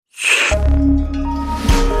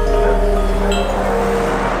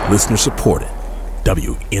Listener supported.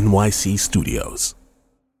 WNYC Studios.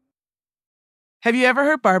 Have you ever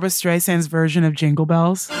heard Barbra Streisand's version of Jingle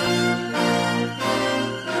Bells?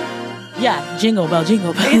 Yeah, Jingle Bell,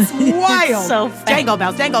 Jingle Bell. It's wild. It's so fast. Jingle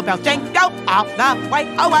bells, jingle bells, jingle all the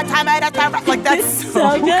way. Oh, what time at a time? Like, that's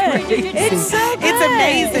so good. crazy. It's so good. It's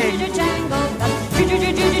amazing.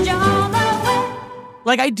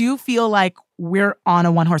 Like, I do feel like we're on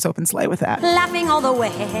a one-horse open sleigh with that. Laughing all the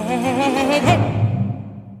way.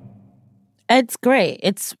 It's great.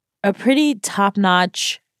 It's a pretty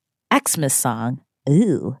top-notch Xmas song.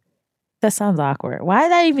 Ooh. That sounds awkward. Why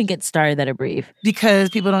did I even get started at a brief? Because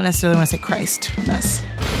people don't necessarily want to say Christmas.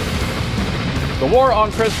 The war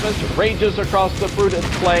on Christmas rages across the fruited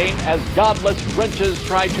plain as godless wretches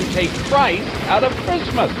try to take Christ out of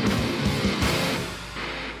Christmas.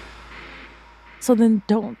 So then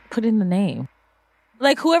don't put in the name.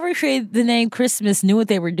 Like, whoever created the name Christmas knew what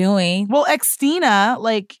they were doing. Well, Xtina,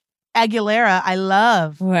 like Aguilera, I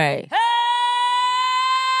love. Right.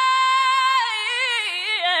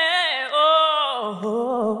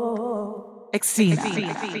 Xtina.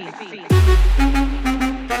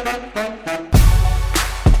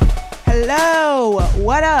 Hello,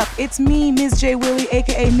 what up? It's me, Ms. J. Willie,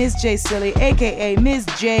 a.k.a. Ms. J. Silly, a.k.a. Ms.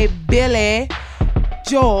 J. Billy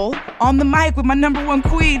Joel, on the mic with my number one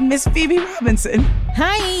queen, Miss Phoebe Robinson.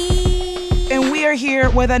 Hi. And we are here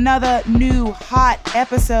with another new hot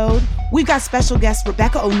episode. We've got special guests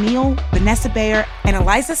Rebecca O'Neill, Vanessa Bayer, and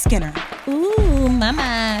Eliza Skinner. Ooh,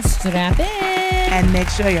 mama, strap in. And make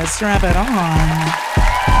sure you strap it on.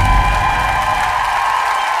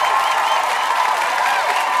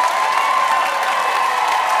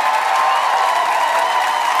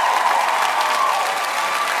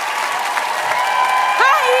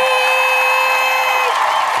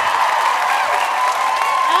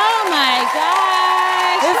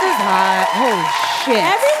 Holy shit.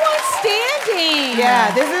 Everyone's standing.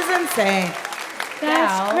 Yeah, this is insane.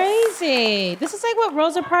 That's crazy. This is like what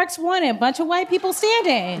Rosa Parks wanted. A bunch of white people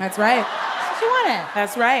standing. That's right. That's what she wanted.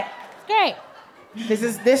 That's right. Great.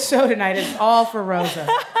 This show tonight is all for Rosa.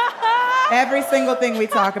 Every single thing we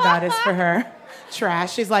talk about is for her.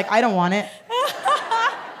 Trash. She's like, I don't want it.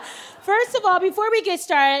 First of all, before we get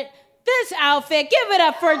started, this outfit, give it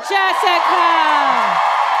up for Jessica.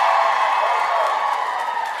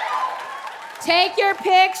 Take your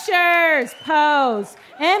pictures. Pose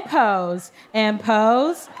and pose and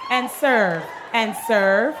pose. And serve and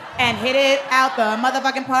serve and hit it out the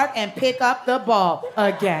motherfucking park and pick up the ball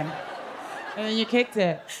again. And then you kicked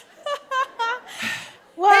it.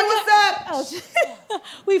 Well, hey, what's up? Oh,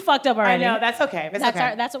 we fucked up already. I know, that's okay.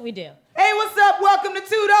 That's what we do. Hey, what's up? Welcome to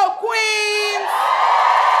Two Dope Queens.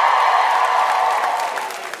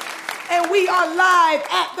 And we are live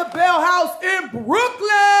at the Bell House in Brooklyn.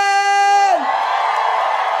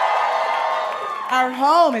 Our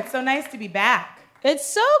home. It's so nice to be back. It's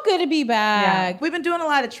so good to be back. Yeah. We've been doing a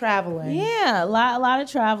lot of traveling. Yeah, a lot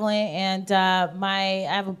of traveling, and I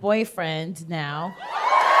have a boyfriend now.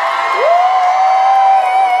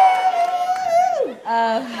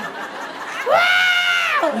 Of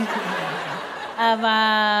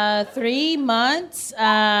 3 months.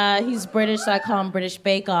 He's British, so I call him British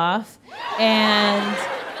Bake Off, and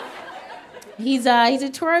he's a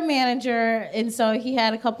tour manager, and so he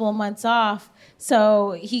had a couple of months off.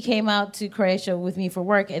 So he came out to Croatia with me for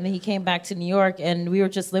work, and then he came back to New York, and we were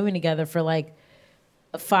just living together for like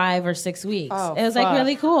 5 or 6 weeks. Oh, it was like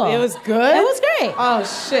really cool. It was good? It was great. Oh,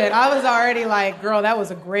 shit. I was already like, girl, that was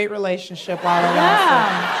a great relationship while it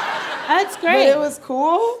lasted. That's great. But it was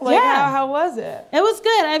cool? Like, yeah. How was it? It was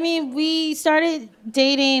good. I mean, we started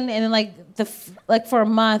dating and then for a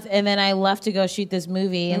month, and then I left to go shoot this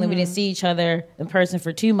movie, and then we didn't see each other in person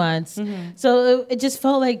for 2 months. So it just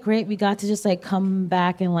felt like great. We got to just like come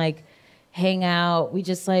back and like hang out. We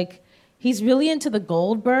just like, he's really into the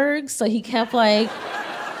Goldbergs, so he kept like...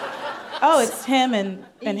 Oh, it's him and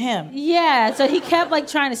him. Yeah, so he kept like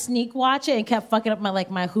trying to sneak watch it and kept fucking up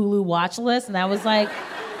my Hulu watch list, and that was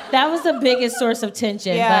the biggest source of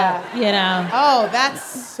tension. Yeah. But, you know. Oh, that's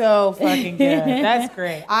so fucking good. That's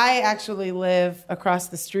great. I actually live across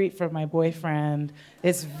the street from my boyfriend.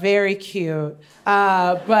 It's very cute.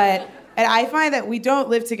 And I find that we don't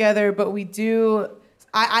live together, but we do.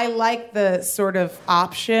 I like the sort of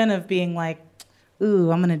option of being like,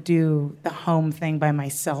 ooh, I'm going to do the home thing by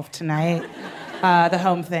myself tonight. The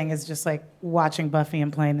home thing is just like watching Buffy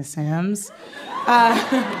and playing The Sims.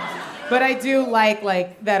 But I do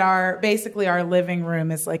like that our living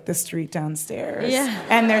room is like the street downstairs. Yeah.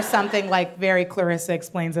 And there's something like very Clarissa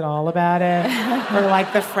Explains It All about it. Or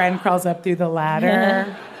like the friend crawls up through the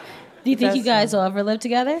ladder. Do you think you guys will ever live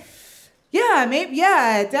together? Yeah, maybe.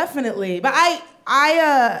 Yeah, definitely. But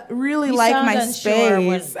I really You like sound my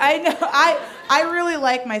unsure space. I know. I really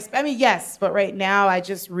like my space. I mean, yes, but right now I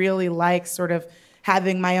just really like sort of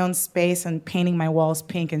having my own space and painting my walls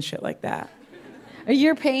pink and shit like that. Are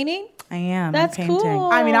you painting? I am. That's I'm painting. cool.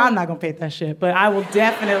 I mean, I'm not gonna paint that shit, but I will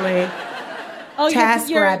definitely task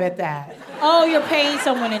grab at that. Oh, you're paying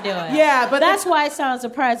someone to do it. Yeah, but that's why I sound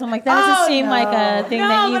surprised. I'm like, that doesn't seem like a thing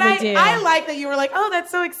that you would do. I like that you were like, oh, that's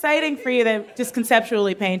so exciting for you, that just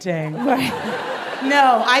conceptually painting. Right.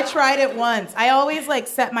 No, I tried it once. I always like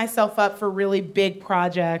set myself up for really big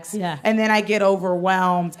projects, and then I get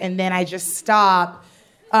overwhelmed, and then I just stop.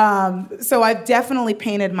 So I've definitely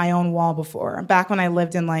painted my own wall before. Back when I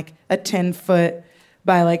lived in like a 10-foot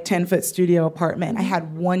by like 10-foot studio apartment, I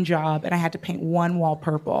had one job and I had to paint one wall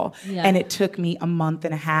purple, and it took me a month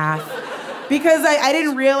and a half because I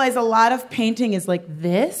didn't realize a lot of painting is like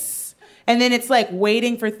this. And then it's like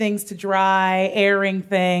waiting for things to dry, airing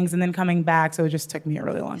things, and then coming back. So it just took me a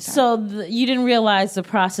really long time. So you didn't realize the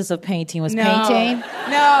process of painting was painting?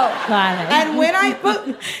 No. Got it. And when but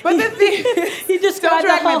the thing you just don't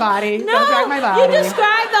drag my body. No, don't drag my body. You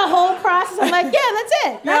described the whole process. I'm like, yeah, that's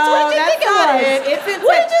it. That's no, what did you think it was?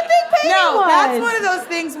 What did you think painting was? That's one of those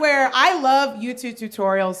things where I love YouTube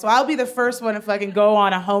tutorials. So I'll be the first one to fucking go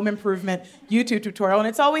on a home improvement YouTube tutorial, and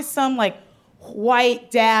it's always some like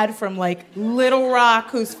white dad from like Little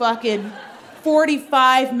Rock who's fucking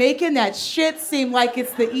 45 making that shit seem like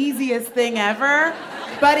it's the easiest thing ever,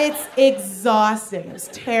 but it's exhausting. It's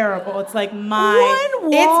terrible. It's like one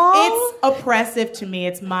wall? It's oppressive to me.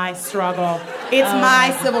 It's my struggle. It's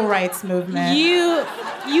my civil rights movement. You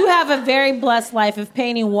have a very blessed life if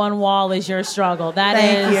painting one wall is your struggle.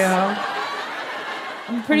 Thank you.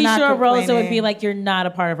 I'm pretty sure Rosa would be like, you're not a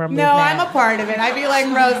part of our movement. No, I'm a part of it. I'd be like,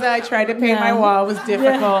 Rosa, I tried to paint my wall. It was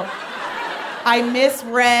difficult. I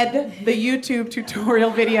misread the YouTube tutorial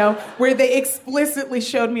video where they explicitly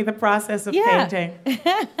showed me the process of painting.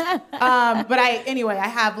 But I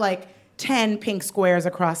have like 10 pink squares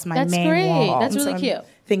across my main wall. That's really cute. I'm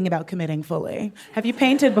thinking about committing fully. Have you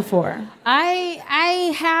painted before?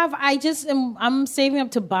 I have. I'm saving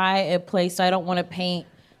up to buy a place, so I don't want to paint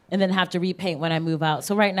and then have to repaint when I move out.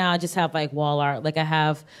 So right now I just have like wall art. Like I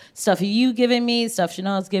have stuff you giving me, stuff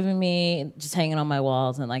Chanel's giving me, just hanging on my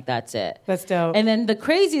walls, and like that's it. That's dope. And then the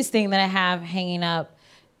craziest thing that I have hanging up,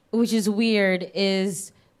 which is weird,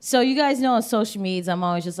 is so you guys know on social medias I'm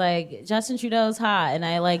always just like, Justin Trudeau's hot, and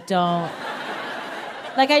I like don't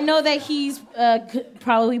like I know that he's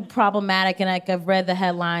probably problematic, and like I've read the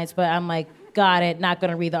headlines, but I'm like, got it, not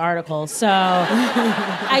going to read the article. So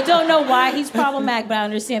I don't know why he's problematic, but I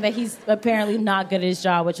understand that he's apparently not good at his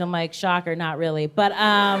job, which I'm like, shocker, not really. But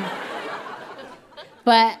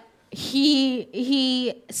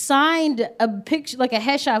he signed a picture, like a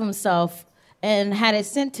headshot of himself, and had it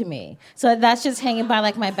sent to me. So that's just hanging by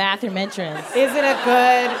like my bathroom entrance. Is it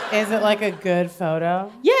like a good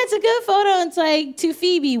photo? Yeah, it's a good photo. It's like, to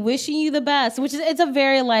Phoebe, wishing you the best, which is, it's a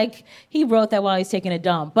very like, he wrote that while he's taking a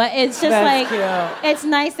dump, but it's just that's like, cute. It's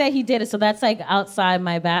nice that he did it. So that's like outside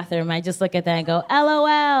my bathroom. I just look at that and go,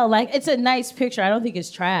 LOL. Like, it's a nice picture. I don't think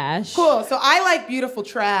it's trash. Cool. So I like beautiful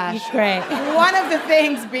trash. It's great. One of the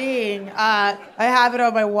things being, I have it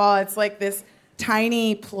on my wall. It's like this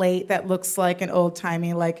tiny plate that looks like an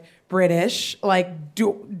old-timey, like British, like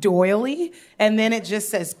doily, and then it just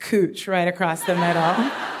says "Cooch" right across the middle,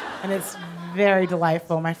 and it's very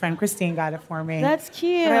delightful. My friend Christine got it for me. That's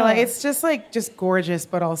cute. And it's just gorgeous,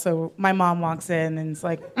 but also my mom walks in and it's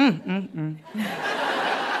like,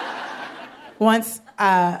 Once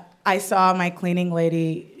I saw my cleaning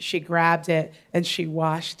lady, she grabbed it and she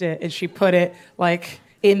washed it and she put it like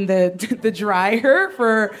in the dryer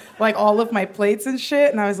for like all of my plates and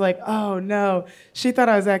shit, and I was like, oh no, she thought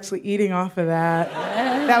I was actually eating off of that.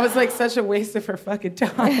 That was like such a waste of her fucking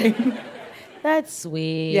time. That's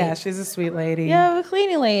sweet. Yeah, she's a sweet lady. Yeah, a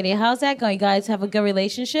cleaning lady. How's that going? You guys have a good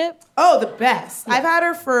relationship? Oh, the best. Yeah. I've had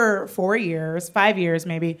her for 5 years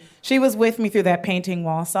maybe. She was with me through that painting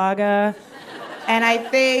wall saga. And I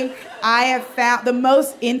think I have found the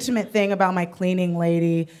most intimate thing about my cleaning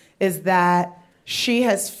lady is that she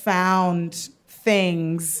has found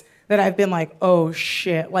things that I've been like, oh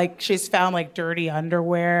shit. Like, she's found like dirty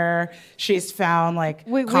underwear. She's found like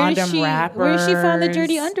condom wrappers. Where she found the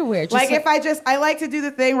dirty underwear? Just like if I like to do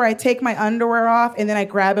the thing where I take my underwear off and then I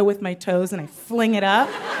grab it with my toes and I fling it up.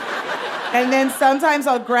 And then sometimes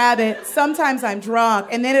I'll grab it. Sometimes I'm drunk.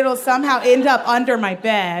 And then it'll somehow end up under my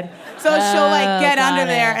bed. So she'll like get under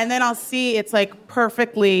there and then I'll see it's like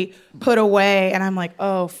perfectly put away. And I'm like,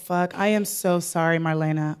 oh fuck, I am so sorry,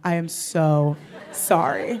 Marlena. I am so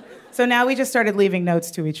sorry. So now we just started leaving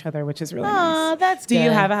notes to each other, which is really nice. Oh, that's Do good. you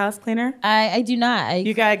have a house cleaner? I do not.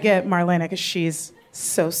 You gotta get Marlena because she's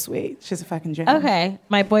so sweet. She's a fucking gem. Okay.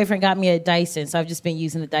 My boyfriend got me a Dyson, so I've just been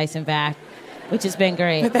using the Dyson vac, which has been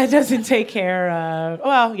great. But that doesn't take care of.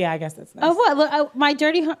 Well, yeah, I guess that's nice. Oh, what? Look, my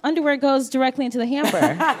dirty underwear goes directly into the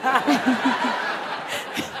hamper.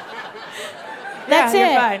 That's You're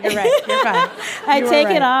it. fine. You're right. You're fine. I You were take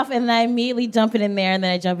right. it off and then I immediately dump it in there and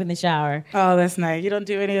then I jump in the shower. Oh, that's nice. You don't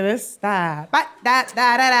do any of this? You don't do that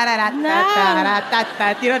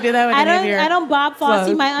with any of your I don't Bob Fosse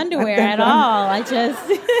clothes? my underwear at all. I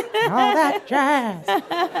just all that jazz.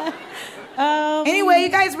 Anyway, you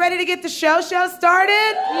guys ready to get the show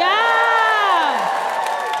started? Yeah.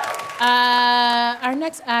 Our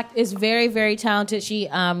next act is very, very talented. She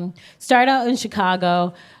started out in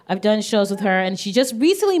Chicago. I've done shows with her, and she just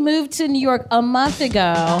recently moved to New York a month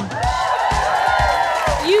ago.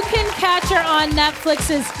 You can catch her on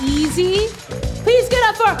Netflix's Easy. Please get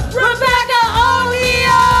up for Rebecca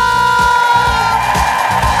O'Neill!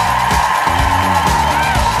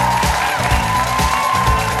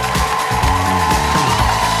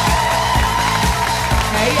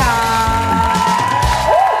 Hey, y'all.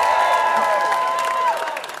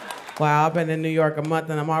 Wow, I've been in New York a month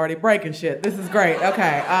and I'm already breaking shit. This is great.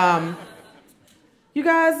 Okay. You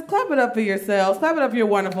guys, clap it up for yourselves. Clap it up for your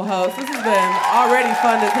wonderful host. This has been already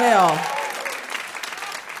fun as hell.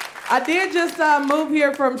 I did just move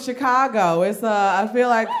here from Chicago. It's I feel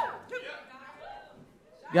like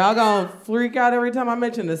y'all gonna freak out every time I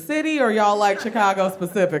mention the city, or y'all like Chicago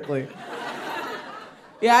specifically?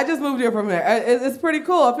 Yeah, I just moved here from there. It's pretty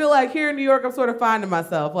cool. I feel like here in New York, I'm sort of finding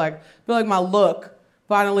myself. Like, I feel like my look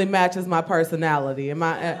finally matches my personality. And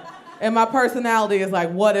my personality is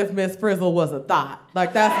like, what if Miss Frizzle was a thought?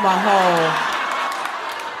 Like, that's my whole...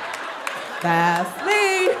 That's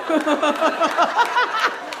me.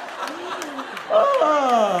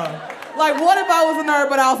 Like, what if I was a nerd,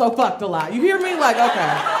 but I also fucked a lot? You hear me? Like,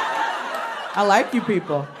 okay. I like you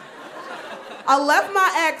people. I left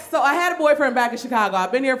my ex, so I had a boyfriend back in Chicago.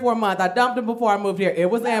 I've been here for a month. I dumped him before I moved here. It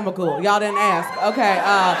was amicable. Y'all didn't ask. Okay,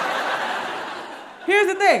 here's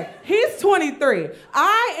the thing. He's 23.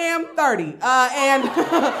 I am 30. And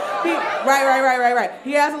right.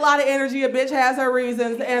 He has a lot of energy. A bitch has her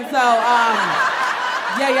reasons. And so,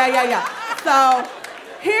 yeah. So,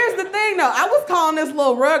 here's the thing, though. I was calling this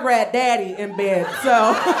little Rugrat daddy in bed,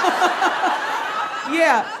 so...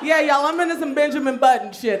 Yeah, y'all, I'm into some Benjamin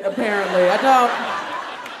Button shit, apparently. I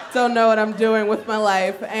don't know what I'm doing with my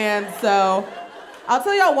life. And so, I'll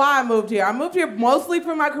tell y'all why I moved here. I moved here mostly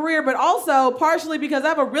for my career, but also partially because I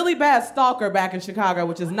have a really bad stalker back in Chicago,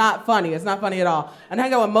 which is not funny. It's not funny at all. And I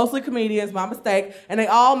hang out with mostly comedians, my mistake, and they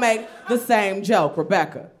all make the same joke.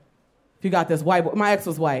 Rebecca, if you got this white boy, my ex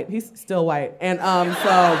was white. He's still white. And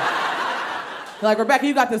so... Like, Rebecca,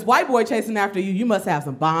 you got this white boy chasing after you. You must have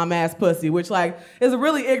some bomb-ass pussy, which, like, is a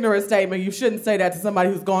really ignorant statement. You shouldn't say that to somebody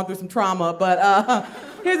who's going through some trauma. But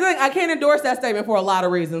here's the thing. I can't endorse that statement for a lot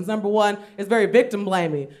of reasons. Number one, it's very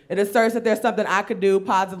victim-blaming. It asserts that there's something I could do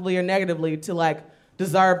positively or negatively to, like,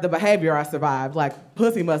 deserve the behavior I survived. Like,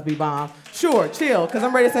 pussy must be bomb. Sure, chill, because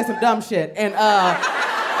I'm ready to say some dumb shit. And,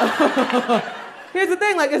 here's the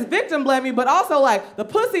thing, like, it's victim blaming, but also, like, the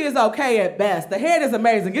pussy is okay at best. The head is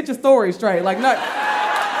amazing. Get your story straight. Like,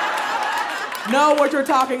 know what you're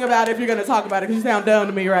talking about if you're going to talk about it, because you sound dumb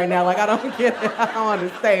to me right now. Like, I don't get it. I don't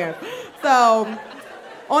understand. So,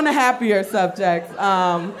 on the happier subject,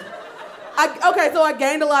 I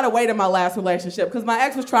gained a lot of weight in my last relationship because my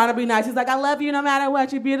ex was trying to be nice. He's like, I love you no matter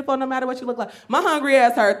what. You're beautiful no matter what you look like. My hungry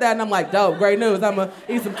ass heard that, and I'm like, dope, great news. I'm going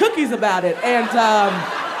to eat some cookies about it. And,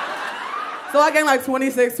 so I gained like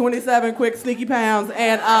 26, 27 quick sneaky pounds,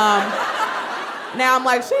 and now I'm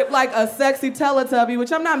like shaped like a sexy Teletubby,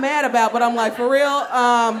 which I'm not mad about, but I'm like, for real,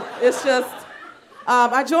 it's just,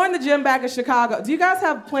 I joined the gym back in Chicago. Do you guys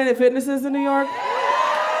have Planet Fitnesses in New York?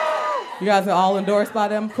 You guys are all endorsed by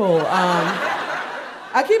them? Cool.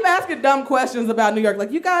 I keep asking dumb questions about New York.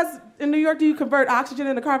 Like, you guys in New York, do you convert oxygen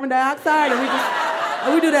into carbon dioxide?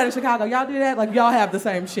 We do that in Chicago. Y'all do that? Like, y'all have the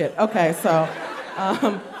same shit. Okay, so,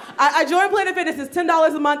 I joined Planet Fitness. It's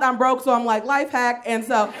 $10 a month. I'm broke, so I'm like, life hack. And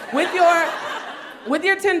so with your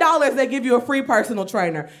 $10, they give you a free personal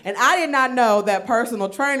trainer. And I did not know that personal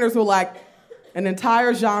trainers were like an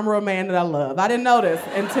entire genre of man that I love. I didn't know this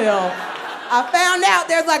until I found out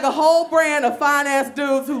there's like a whole brand of fine-ass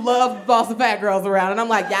dudes who love bossy fat girls around. And I'm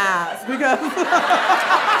like, yes, because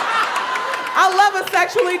I love a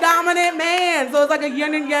sexually dominant man. So it's like a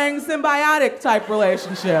yin and yang symbiotic type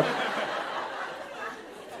relationship.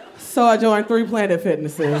 So I joined 3 Planet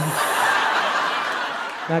Fitnesses.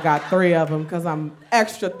 I got 3 of them because I'm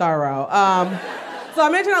extra thorough. So I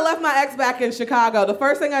mentioned I left my ex back in Chicago. The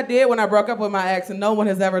first thing I did when I broke up with my ex, and no one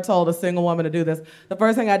has ever told a single woman to do this, the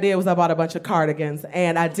first thing I did was I bought a bunch of cardigans.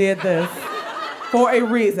 And I did this for a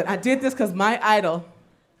reason. I did this because my idol,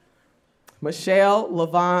 Michelle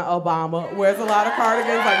LaVaughn Obama, wears a lot of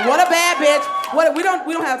cardigans. Like, what a bad bitch. We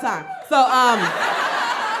don't have time. So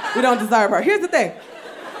we don't deserve her. Here's the thing.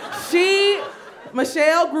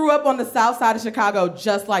 Michelle grew up on the south side of Chicago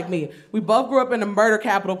just like me. We both grew up in the murder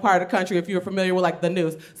capital part of the country, if you're familiar with, like, the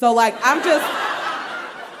news. So, like,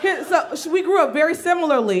 we grew up very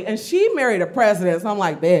similarly, and she married a president, so I'm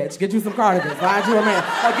like, bitch, get you some cardigans, find you a man.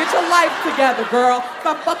 Like, get your life together, girl.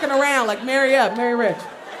 Stop fucking around, like, marry up, marry rich.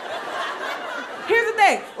 Here's the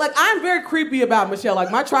thing, like, I'm very creepy about Michelle.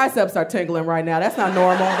 Like, my triceps are tingling right now. That's not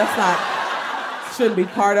normal. Shouldn't be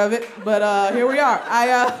part of it, but here we are.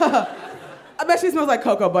 I bet she smells like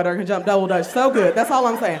cocoa butter and can jump double dutch so good. That's all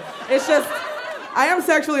I'm saying. It's just, I am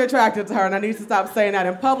sexually attracted to her, and I need to stop saying that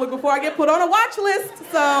in public before I get put on a watch list.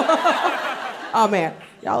 So, oh man,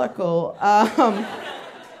 y'all are cool.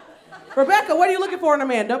 Rebecca, what are you looking for in a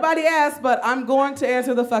man? Nobody asked, but I'm going to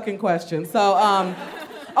answer the fucking question. So,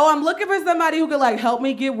 I'm looking for somebody who could, like, help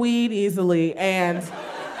me get weed easily and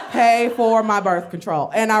pay for my birth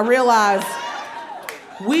control. And I realized,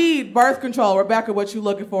 weed, birth control, Rebecca, what you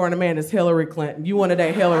looking for in a man is Hillary Clinton. You want to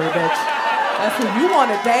date Hillary, bitch. That's who you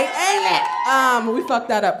want to date, ain't it? We fucked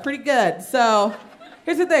that up pretty good. So,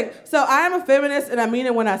 here's the thing. So, I am a feminist, and I mean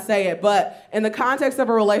it when I say it, but in the context of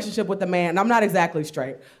a relationship with a man, I'm not exactly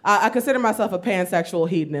straight. I consider myself a pansexual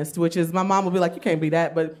hedonist, which is, my mom will be like, you can't be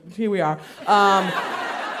that, but here we are.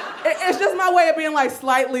 It's just my way of being, like,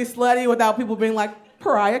 slightly slutty without people being like,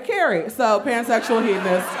 Pariah Carey. So, pansexual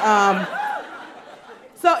hedonist.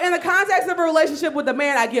 So in the context of a relationship with a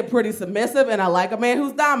man, I get pretty submissive, and I like a man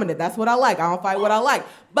who's dominant. That's what I like. I don't fight what I like.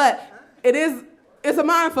 But it's a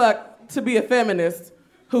mindfuck to be a feminist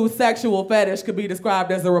whose sexual fetish could be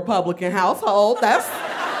described as a Republican household. That's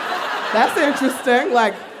interesting.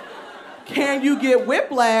 Like, can you get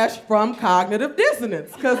whiplash from cognitive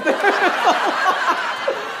dissonance? Because there's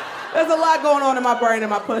a lot going on in my brain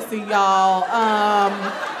and my pussy, y'all.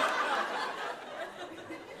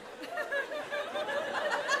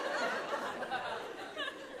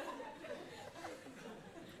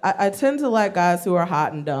 I tend to like guys who are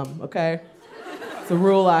hot and dumb, okay? It's a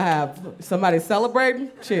rule I have. Somebody celebrating?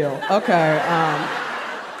 Chill. Okay.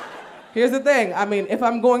 Here's the thing. I mean, if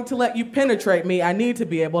I'm going to let you penetrate me, I need to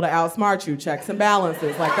be able to outsmart you. Checks and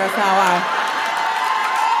balances. Like, that's how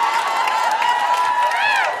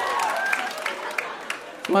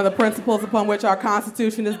one of the principles upon which our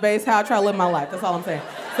Constitution is based, how I try to live my life. That's all I'm saying.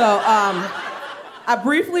 So, I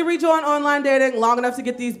briefly rejoined online dating long enough to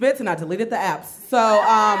get these bits, and I deleted the apps. So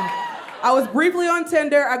I was briefly on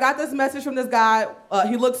Tinder. I got this message from this guy.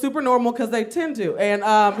 He looked super normal because they tend to. And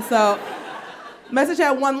so message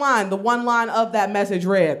had one line. The one line of that message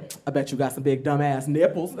read, I bet you got some big dumbass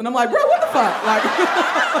nipples. And I'm like, bro, what the fuck?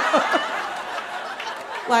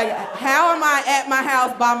 Like, how am I at my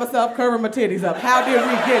house by myself curving my titties up? How did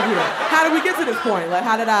we get here? How did we get to this point? Like,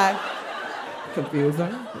 how did I...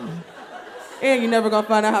 Confusing. And you're never gonna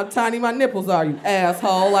find out how tiny my nipples are, you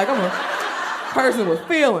asshole. Like, I'm a person with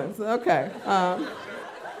feelings. Okay. I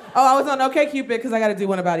was on OkCupid because I gotta do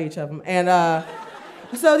one about each of them. And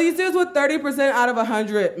so these dudes with 30% out of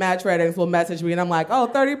 100 match ratings will message me, and I'm like,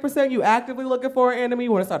 oh, 30% you actively looking for an enemy?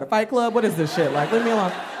 You wanna start a fight club? What is this shit? Like, leave me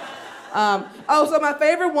alone. So my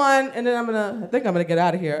favorite one, and then I think I'm gonna get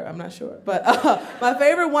out of here. I'm not sure. But my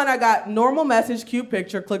favorite one, I got normal message, cute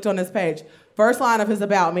picture, clicked on this page. First line of his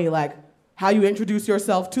about me, like, how you introduce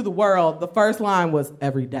yourself to the world. The first line was,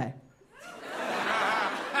 every day.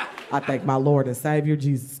 I thank my Lord and Savior,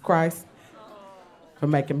 Jesus Christ, for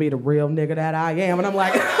making me the real nigga that I am. And I'm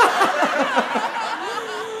like,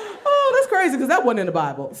 oh, that's crazy, because that wasn't in the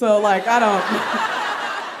Bible. So, like, I don't...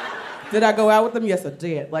 Did I go out with them? Yes, I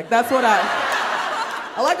did. Like, that's what I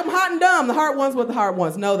like them hot and dumb. The heart ones with the heart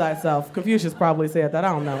ones. Know thyself. Confucius probably said that.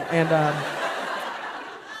 I don't know. And,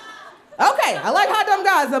 okay, I like hot dumb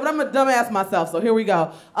guys, but I'm a dumbass myself, so here we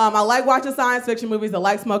go. I like watching science fiction movies. I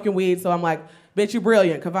like smoking weed, so I'm like, bitch, you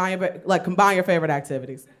brilliant. Combine your favorite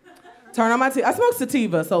activities. Turn on my TV. I smoke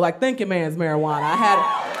sativa, so, like, thinking man's marijuana. I had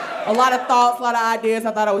a lot of thoughts, a lot of ideas.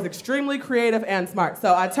 I thought I was extremely creative and smart.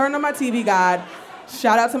 So I turned on my TV guide.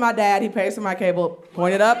 Shout out to my dad. He pays for my cable.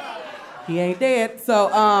 Pointed up. He ain't dead. So,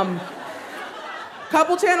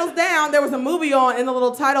 couple channels down, there was a movie on in the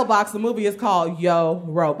little title box. The movie is called Yo,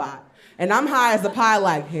 Robot. And I'm high as a pie,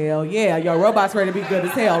 like, hell yeah, Yo, Robot's ready to be good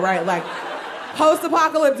as hell, right? Like,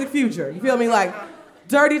 post-apocalyptic future. You feel me? Like,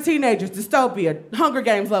 dirty teenagers, dystopia, Hunger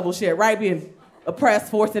Games level shit, right? Being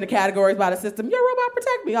oppressed, forced into categories by the system. Yo, Robot,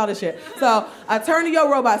 protect me, all this shit. So I turn to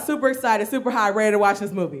Yo, Robot, super excited, super high, ready to watch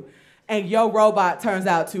this movie. And Yo, Robot turns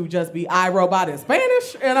out to just be I, Robot in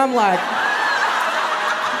Spanish. And I'm like,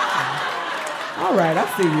 all right, I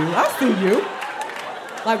see you.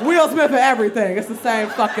 Like Will Smith and everything. It's the same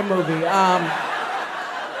fucking movie.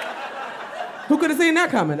 Who could have seen that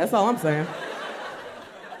coming? That's all I'm saying.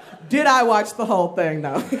 Did I watch the whole thing,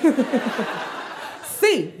 though?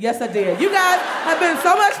 See, yes, I did. You guys have been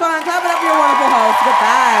so much fun. Clap it up for your wonderful host.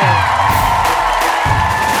 Goodbye.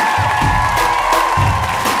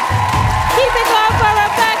 Keep it going for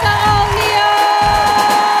Rebecca O'Neal.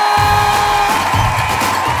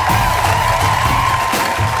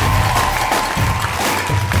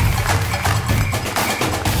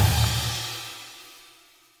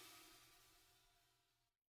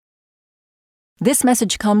 This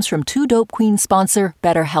message comes from Two Dope Queens sponsor,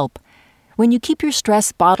 BetterHelp. When you keep your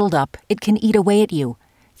stress bottled up, it can eat away at you.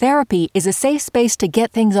 Therapy is a safe space to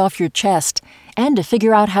get things off your chest and to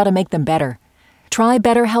figure out how to make them better. Try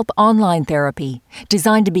BetterHelp Online Therapy,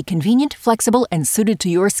 designed to be convenient, flexible, and suited to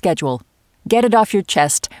your schedule. Get it off your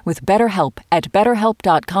chest with BetterHelp at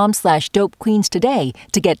betterhelp.com/dopequeens today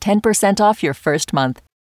to get 10% off your first month.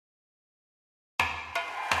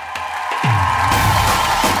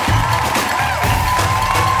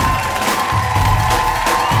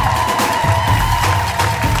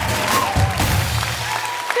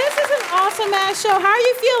 Show. How are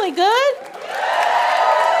you feeling? Good?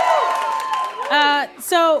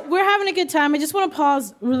 So we're having a good time. I just want to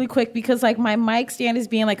pause really quick because like my mic stand is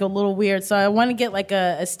being like a little weird. So I want to get like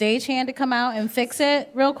a stagehand to come out and fix it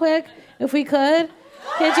real quick, if we could.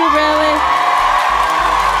 Could you really?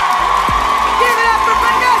 Give it up for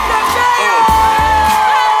Vanessa James!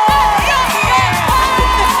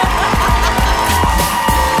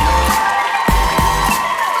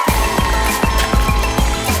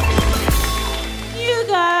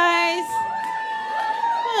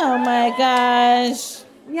 Oh my gosh.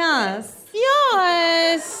 Yes.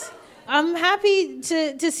 Yes. I'm happy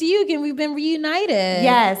to see you again. We've been reunited.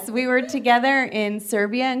 Yes, we were together in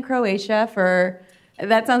Serbia and Croatia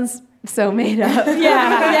that sounds so made up.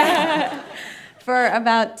 Yeah. For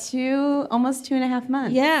about almost 2.5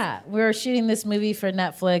 months. Yeah. We were shooting this movie for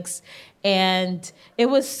Netflix and it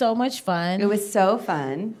was so much fun. It was so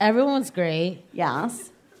fun. Everyone was great. Yes.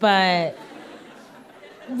 But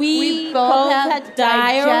we both had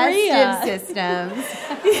diarrhea. Digestive systems.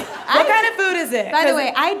 What kind of food is it? By the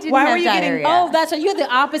way, I didn't why have were you diarrhea. Oh, that's right. You had the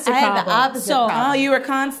opposite I problem. had the opposite problem. Oh, you were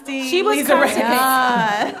constipated. She was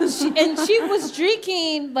constipated. and she was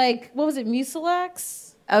drinking, like, what was it,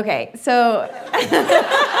 Mucilex? Okay, so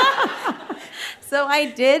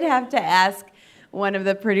I did have to ask one of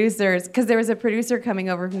the producers, because there was a producer coming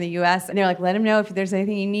over from the US, and they're like, let him know if there's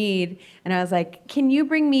anything you need. And I was like, can you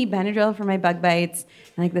bring me Benadryl for my bug bites?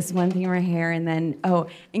 And like this one thing in my hair, and then, and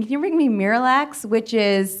can you bring me Miralax, which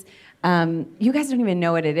is, you guys don't even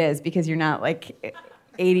know what it is because you're not like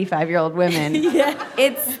 85-year-old women. Yeah.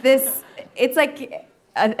 It's like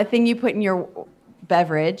a thing you put in your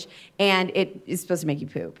beverage, and it is supposed to make you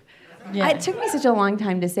poop. Yeah. It took me such a long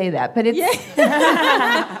time to say that, but it's...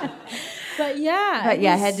 Yeah. But yeah,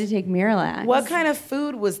 I had to take Miralax. What kind of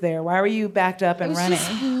food was there? Why were you backed up and running?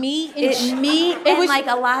 Just meat and was like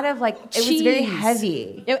a lot of like it was very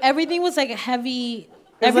heavy. Everything was like heavy.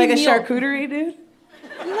 It was like a meal. charcuterie, dude?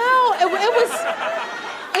 No, it was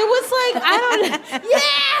like I don't.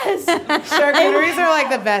 Yes, Charcuteries are like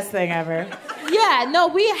the best thing ever. Yeah, no,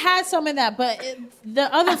 we had some of that, but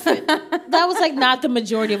the other food, that was like not the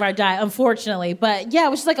majority of our diet, unfortunately. But yeah, it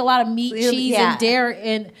was just like a lot of meat, cheese, and dairy,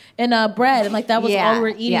 and bread, and like that was all we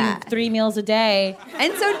were eating 3 meals a day.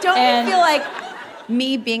 And so you feel like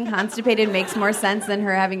me being constipated makes more sense than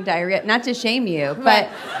her having diarrhea? Not to shame you, but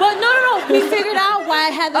no, we figured out why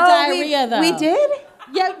I had the diarrhea though. We did?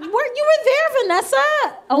 Yeah, you were there, Vanessa.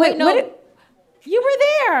 Oh wait, no. You were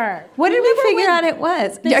there. What did we figure out it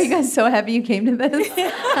was? Are you guys so happy you came to this?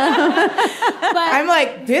 I'm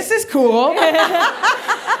like, this is cool.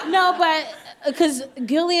 No, but because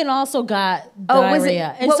Gillian also got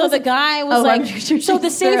diarrhea, and so the guy was like, so the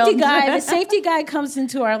safety guy comes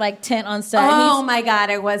into our like tent on set. Oh my God,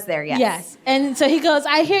 I was there. Yes. Yes, and so he goes,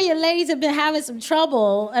 I hear you ladies have been having some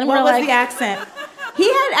trouble, and what was the accent? He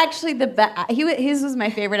had actually his was my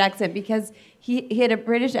favorite accent because he had a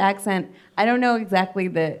British accent. I don't know exactly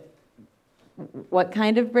what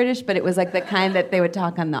kind of British, but it was like the kind that they would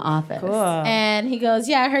talk on The Office. Cool. And he goes,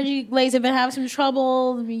 yeah, I heard you ladies have been having some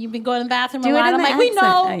trouble. You've been going to the bathroom a lot. I'm like, accent.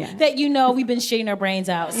 we know that we've been shitting our brains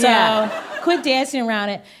out. So quit dancing around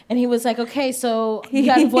it. And he was like, okay, so you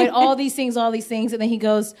gotta avoid all these things. And then he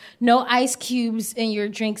goes, no ice cubes in your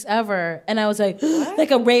drinks ever. And I was like,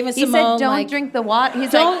 like a Raven He Simone. said, don't like, drink the water.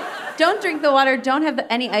 He's like, don't drink the water. Don't have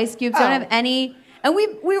any ice cubes. Don't have any. And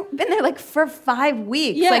we've been there like for 5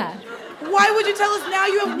 weeks. Yeah. Like, Why would you tell us now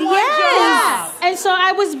you have one Yes. job? And so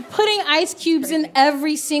I was putting ice cubes in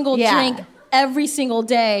every single drink every single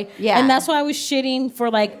day. Yeah. And that's why I was shitting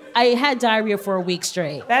for I had diarrhea for a week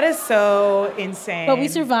straight. That is so insane. But we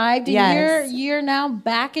survived a Yes. year now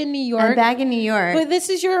back in New York. I'm back in New York. But this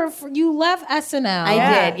is you left SNL.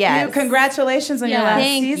 I did, yes. Congratulations on your Yeah. last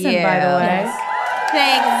Thank season, you. by the way. Yes.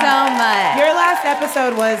 Thanks so much. Your last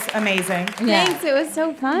episode was amazing. Yeah. Thanks. It was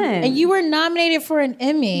so fun. And you were nominated for an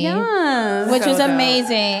Emmy. Yeah. Which So was dope.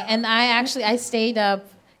 amazing. And I stayed up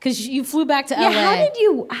because you flew back to LA. Yeah,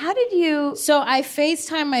 how did you? So I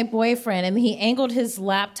FaceTimed my boyfriend, and he angled his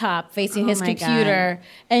laptop facing his my computer,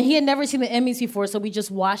 and he had never seen the Emmys before, so we just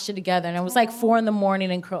watched it together. And it was like 4 a.m.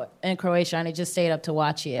 in Croatia, and I just stayed up to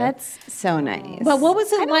watch it. That's so nice. But what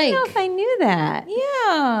was it I like? don't know if I knew that.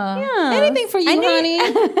 Yeah. Anything for you, honey.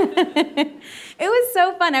 It was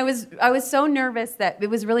so fun. I was so nervous that it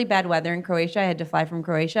was really bad weather in Croatia. I had to fly from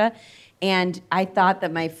Croatia. And I thought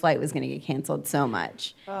that my flight was going to get canceled so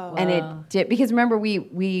much. And it did. Because remember,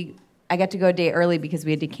 I got to go a day early because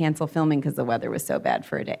we had to cancel filming because the weather was so bad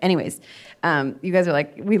for a day. Anyways, you guys are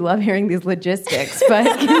like, we love hearing these logistics, but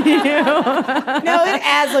can you? No, it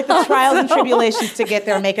adds like the trials and tribulations to get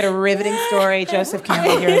there, make it a riveting story. Joseph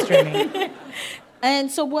Campbell here is dreaming.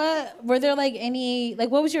 And so were there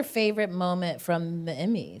what was your favorite moment from the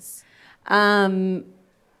Emmys?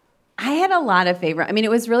 I had a lot of favorite. I mean, it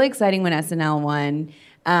was really exciting when SNL won.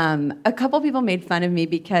 A couple people made fun of me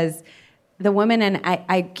because the woman, and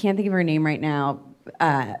I can't think of her name right now,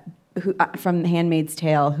 who from *Handmaid's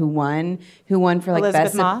Tale*, who won for like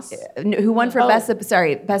Elizabeth Moss? Who won for best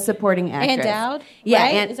supporting actress. Ann Dowd? Yeah,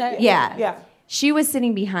 right? Is that- Yeah. She was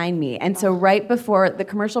sitting behind me, and so right before the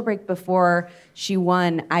commercial break, before she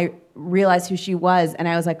won, I realized who she was, and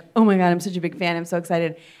I was like, "Oh my god, I'm such a big fan! I'm so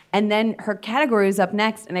excited!" And then her category was up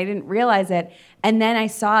next, and I didn't realize it. And then I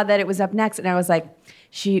saw that it was up next, and I was like,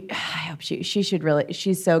 I hope she should really,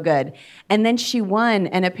 she's so good. And then she won,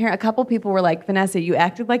 and apparently a couple people were like, Vanessa, you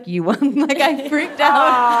acted like you won. Like, I freaked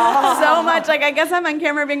out so much. Like, I guess I'm on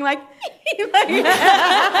camera being like, and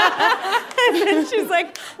then she's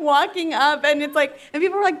like walking up, and it's like, and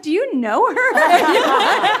people were like, do you know her? But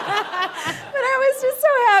I was just so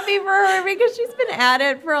happy for her because she's been at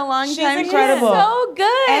it for a long time. She's incredible. She's so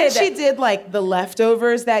good. And she did like The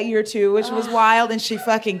Leftovers that year too, which was wild, and she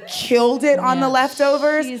fucking killed it on The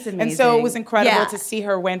Leftovers. She's and so it was amazing. incredible Yeah. to see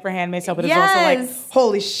her win for *Handmaid's Tale*, but it was also like, Yes.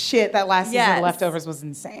 holy shit, that last season of Yes. *Leftovers* was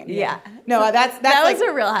insane. Yeah. No, that's that like, was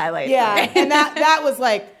a real highlight. yeah, for me. and that was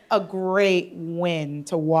like a great win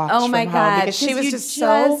to watch. Oh my from her God, because she 'cause was you just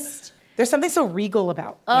so. just- There's something so regal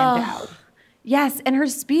about Ann Dowd. Yes, and her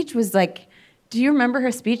speech was like, do you remember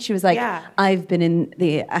her speech? She was like, Yeah. I've been in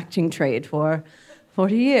the acting trade for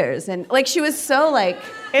 40 years. And like, she was so like,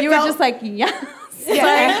 It you were felt- just like, yes.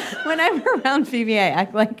 Yeah. Like, when I'm around Phoebe, I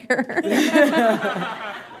act like her.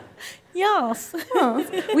 Yes.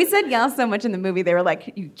 We said yes so much in the movie, they were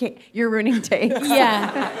like, you're ruining takes.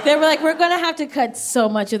 Yeah. They were like, we're going to have to cut so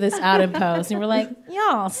much of this out in post. And we're like,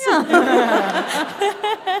 yes.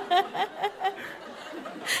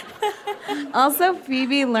 Also,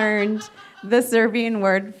 Phoebe learned the Serbian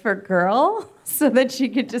word for girl so that she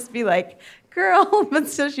could just be like, girl, but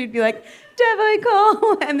so she'd be like,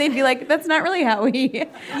 devojko, and they'd be like, that's not really how we.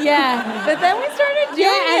 Yeah. But then we started doing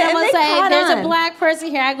Yeah, it, and I was they like, caught there's on. a black person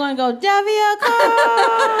here. I'm going to go, Deviaco.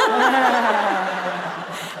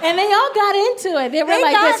 And they all got into it. They were They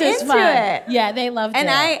like, got this is into fun. it. Yeah, they loved And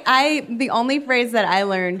it. the only phrase that I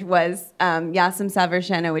learned was "Jasam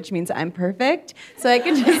savršena," which means I'm perfect. So I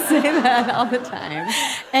could just say that all the time.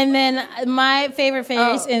 And then my favorite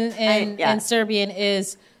phrase yeah. in Serbian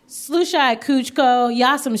is Slušaj kučko,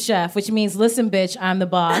 ja sam chef, which means listen, bitch, I'm the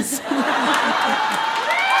boss.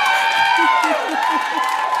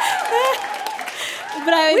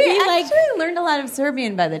 But I would We be like, actually learned a lot of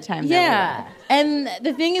Serbian by the time. yeah. And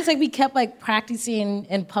the thing is, like, we kept like practicing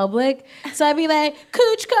in public. So I'd be like,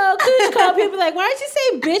 kučko, kučko. People be like, why did you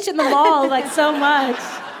say bitch in the mall like so much?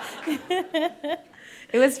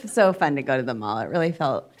 It was so fun to go to the mall. It really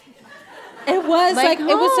felt. It was Like like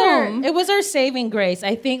home. it was our saving grace.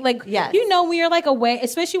 I think like Yes. you know when you're like away,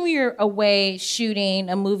 especially when you're away shooting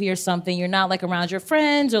a movie or something, you're not like around your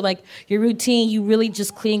friends or like your routine. You really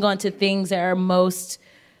just cling on to things that are most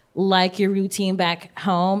like your routine back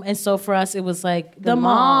home. And so for us, it was like the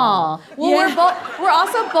mall. Well, Yeah. we're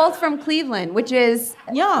also both from Cleveland, which is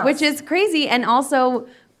crazy. And also,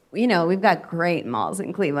 you know, we've got great malls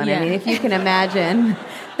in Cleveland. Yeah. I mean, if you can imagine.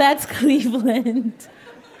 That's Cleveland.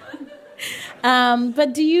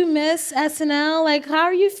 But do you miss SNL? Like, how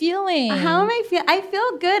are you feeling? How am I feel? I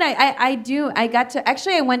feel good. I do.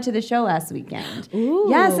 I went to the show last weekend. Ooh,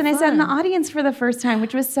 yes, and I sat in the fun. audience for the first time,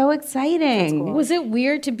 which was so exciting. Was it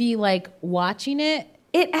weird to be like watching it?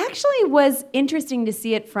 It actually was interesting to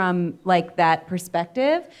see it from like that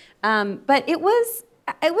perspective, but it was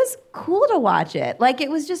cool to watch it. Like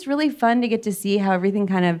it was just really fun to get to see how everything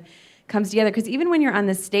kind of comes together. Because even when you're on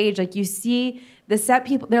the stage, like you see the set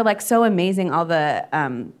people, they're like so amazing, all the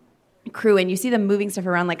crew, and you see them moving stuff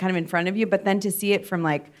around like kind of in front of you. But then to see it from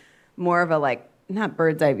like more of a like not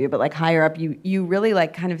bird's eye view, but like higher up, you really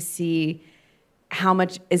like kind of see how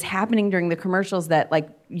much is happening during the commercials that like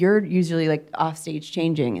you're usually like off stage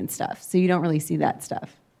changing and stuff, so you don't really see that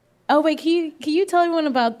stuff. Oh wait, can you tell everyone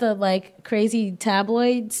about the like crazy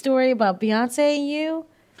tabloid story about Beyonce and you?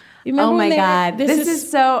 You remember Oh my when God, this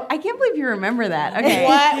is so. I can't believe you remember that. Okay,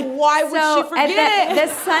 Why would she forget it? The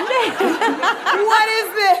Sunday. What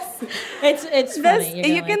is this? It's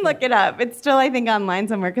funny. You can look it up. It's still I think online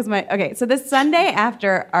somewhere because so the Sunday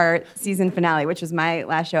after our season finale, which was my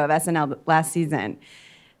last show of SNL last season,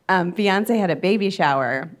 Beyonce had a baby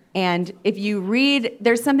shower. And if you read,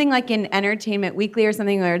 there's something like in Entertainment Weekly or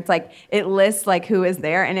something where it's like, it lists like who is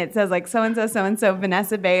there and it says like so-and-so,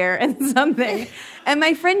 Vanessa Bayer and something. And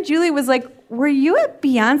my friend Julie was like, were you at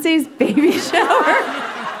Beyonce's baby shower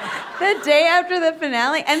the day after the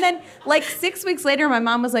finale? And then like 6 weeks later, my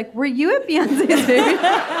mom was like, were you at Beyonce's baby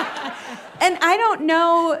shower? And I don't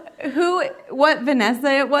know what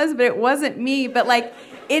Vanessa it was, but it wasn't me. But like,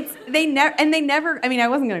 they never. I mean, I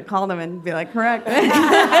wasn't gonna call them and be like, correct. But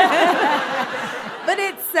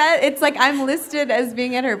it's like I'm listed as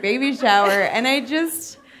being at her baby shower, and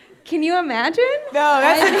can you imagine? No,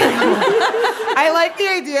 I like the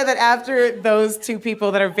idea that after those two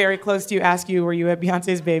people that are very close to you ask you, were you at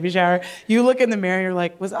Beyonce's baby shower? You look in the mirror and you're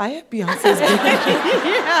like, was I at Beyonce's baby shower?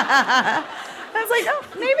 Yeah. I was like, oh,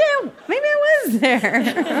 maybe I was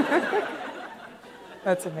there.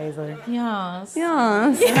 That's amazing. Yes.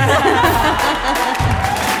 Yes.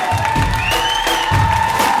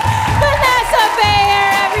 Vanessa Bayer,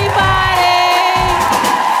 everybody.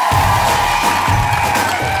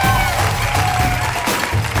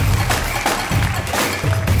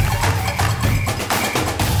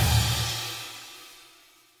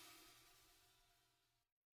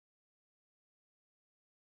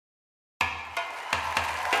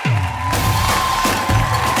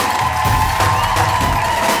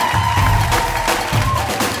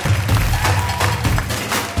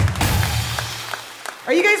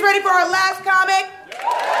 Are you guys ready for our last comic?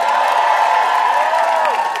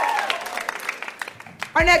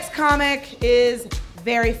 Our next comic is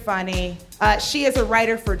very funny. She is a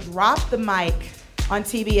writer for Drop the Mic on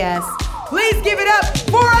TBS. Please give it up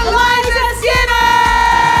for Eliza Skinner!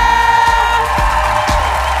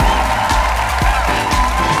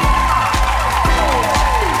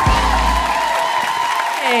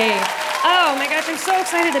 Hey. Oh my gosh, I'm so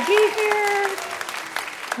excited to be here.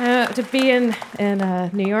 To be in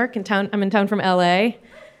New York, I'm in town from LA.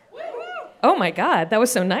 Oh my God, that was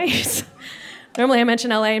so nice. Normally I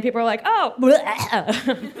mention LA and people are like, oh,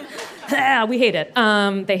 we hate it.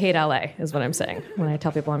 They hate LA is what I'm saying when I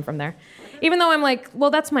tell people I'm from there. Even though I'm like, well,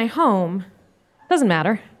 that's my home. Doesn't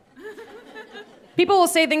matter. People will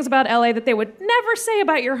say things about LA that they would never say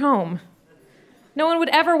about your home. No one would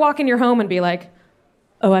ever walk in your home and be like,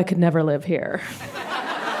 oh, I could never live here.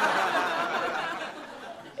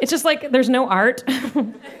 It's just like there's no art.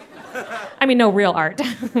 I mean, no real art.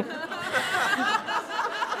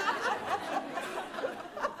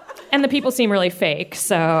 And the people seem really fake,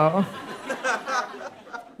 so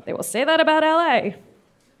they will say that about LA.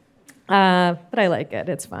 But I like it.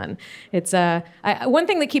 It's fun. It's one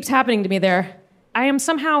thing that keeps happening to me there. I am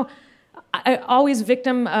somehow always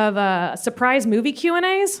victim of surprise movie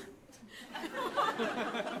Q&As.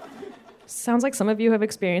 Sounds like some of you have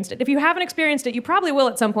experienced it. If you haven't experienced it, you probably will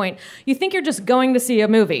at some point. You think you're just going to see a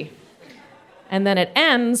movie. And then it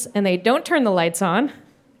ends, and they don't turn the lights on,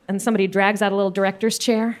 and somebody drags out a little director's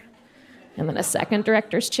chair, and then a second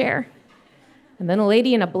director's chair, and then a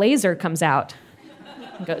lady in a blazer comes out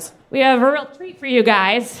and goes, we have a real treat for you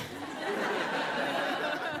guys.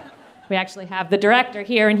 We actually have the director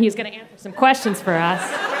here, and he's going to answer some questions for us.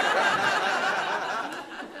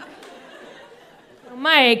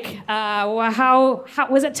 Mike, how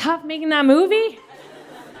was it tough making that movie?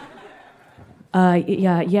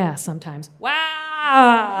 Yeah, sometimes.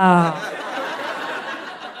 Wow.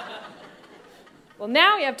 Well,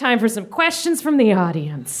 now we have time for some questions from the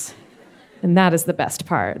audience. And that is the best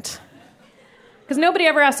part. Because nobody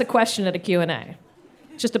ever asks a question at a Q&A.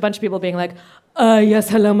 It's just a bunch of people being like, yes,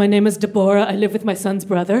 hello, my name is Deborah. I live with my son's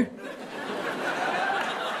brother.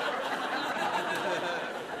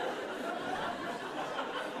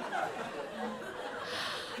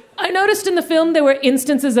 I noticed in the film there were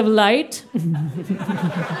instances of light.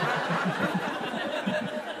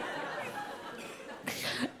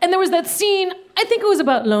 And there was that scene, I think it was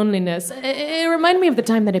about loneliness. It reminded me of the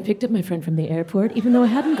time that I picked up my friend from the airport, even though I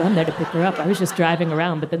hadn't gone there to pick her up. I was just driving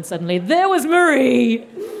around, but then suddenly there was Marie.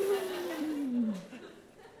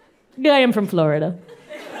 Yeah, I am from Florida.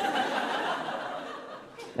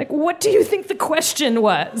 Like, what do you think the question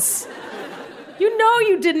was? You know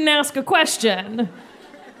you didn't ask a question.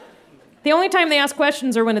 The only time they ask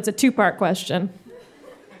questions are when it's a two-part question.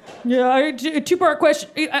 Yeah, a two-part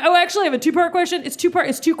question. Oh, actually, I have a two-part question. It's two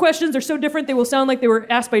questions. They're so different, they will sound like they were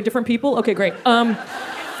asked by different people. Okay, great. So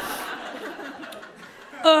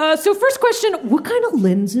first question, what kind of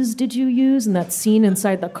lenses did you use in that scene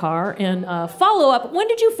inside the car? And follow-up, when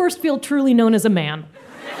did you first feel truly known as a man?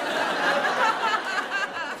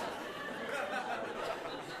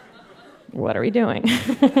 What are we doing?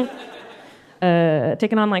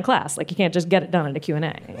 Take an online class. Like, you can't just get it done at a Q&A.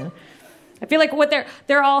 You know? I feel like what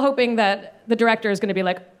they're all hoping that the director is going to be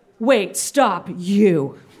like, wait, stop,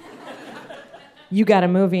 you. You got a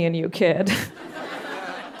movie in you, kid. And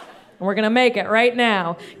we're going to make it right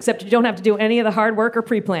now, except you don't have to do any of the hard work or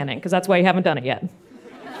pre-planning, because that's why you haven't done it yet.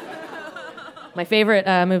 My favorite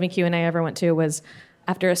movie Q&A I ever went to was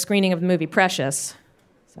after a screening of the movie Precious.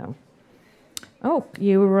 So,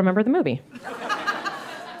 you remember the movie.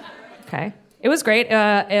 Okay. It was great.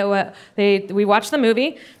 We watched the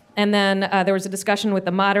movie, and then there was a discussion with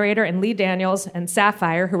the moderator and Lee Daniels and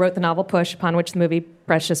Sapphire, who wrote the novel Push, upon which the movie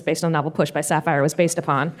Precious, based on the novel Push by Sapphire, was based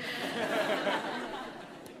upon.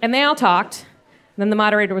 And they all talked. And then the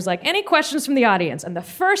moderator was like, any questions from the audience? And the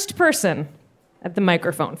first person at the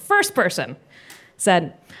microphone,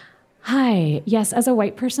 said, hi, yes, as a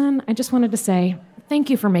white person, I just wanted to say thank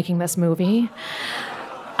you for making this movie.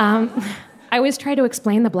 I always try to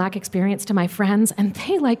explain the Black experience to my friends, and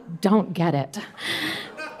they, don't get it.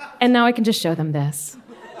 And now I can just show them this.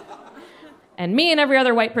 And me and every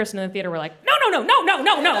other white person in the theater were like, no, not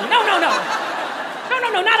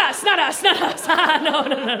us. No.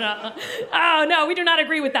 Oh, no, we do not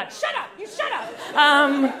agree with that. Shut up, you shut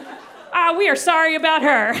up. We are sorry about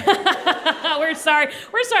her. We're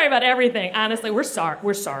sorry about everything. Honestly, we're sorry.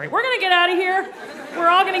 We're going to get out of here. We're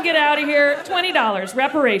all going to get out of here. $20.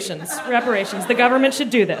 Reparations. The government should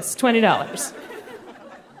do this. $20.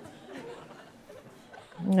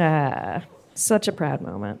 Such a proud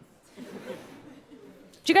moment.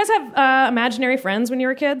 Did you guys have imaginary friends when you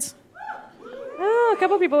were kids? Oh, a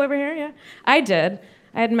couple people over here, yeah. I did.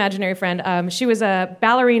 I had an imaginary friend. She was a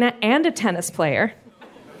ballerina and a tennis player.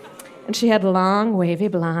 And she had long, wavy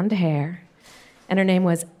blonde hair. And her name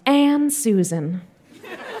was Anne Susan.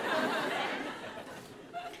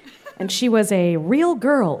 And she was a real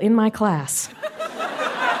girl in my class.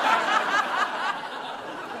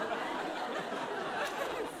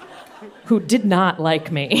 Who did not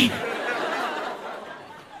like me.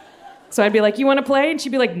 So I'd be like, you want to play? And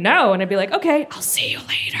she'd be like, no. And I'd be like, okay, I'll see you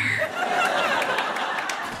later.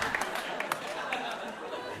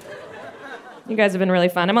 You guys have been really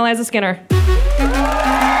fun. I'm Eliza Skinner. Please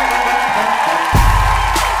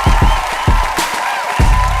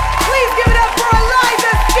give it up for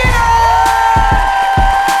Eliza Skinner!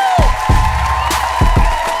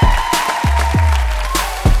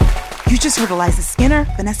 You just heard Eliza Skinner,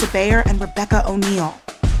 Vanessa Bayer, and Rebecca O'Neill.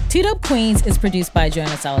 Two Dope Queens is produced by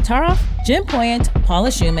Joanna Salataroff, Jim Poyant,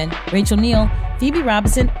 Paula Schumann, Rachel Neal, Phoebe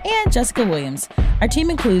Robinson, and Jessica Williams. Our team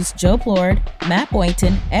includes Joe Plord, Matt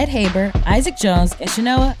Boynton, Ed Haber, Isaac Jones, and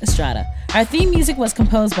Shanoa Estrada. Our theme music was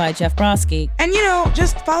composed by Jeff Brodsky. And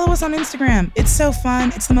just follow us on Instagram. It's so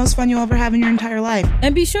fun. It's the most fun you'll ever have in your entire life.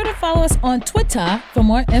 And be sure to follow us on Twitter for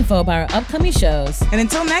more info about our upcoming shows. And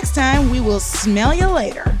until next time, we will smell you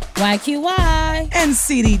later. YQY. And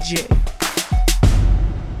CDG.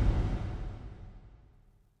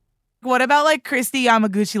 What about Christy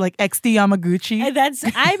Yamaguchi, XD Yamaguchi?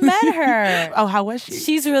 I met her. Oh, how was she?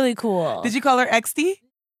 She's really cool. Did you call her XD?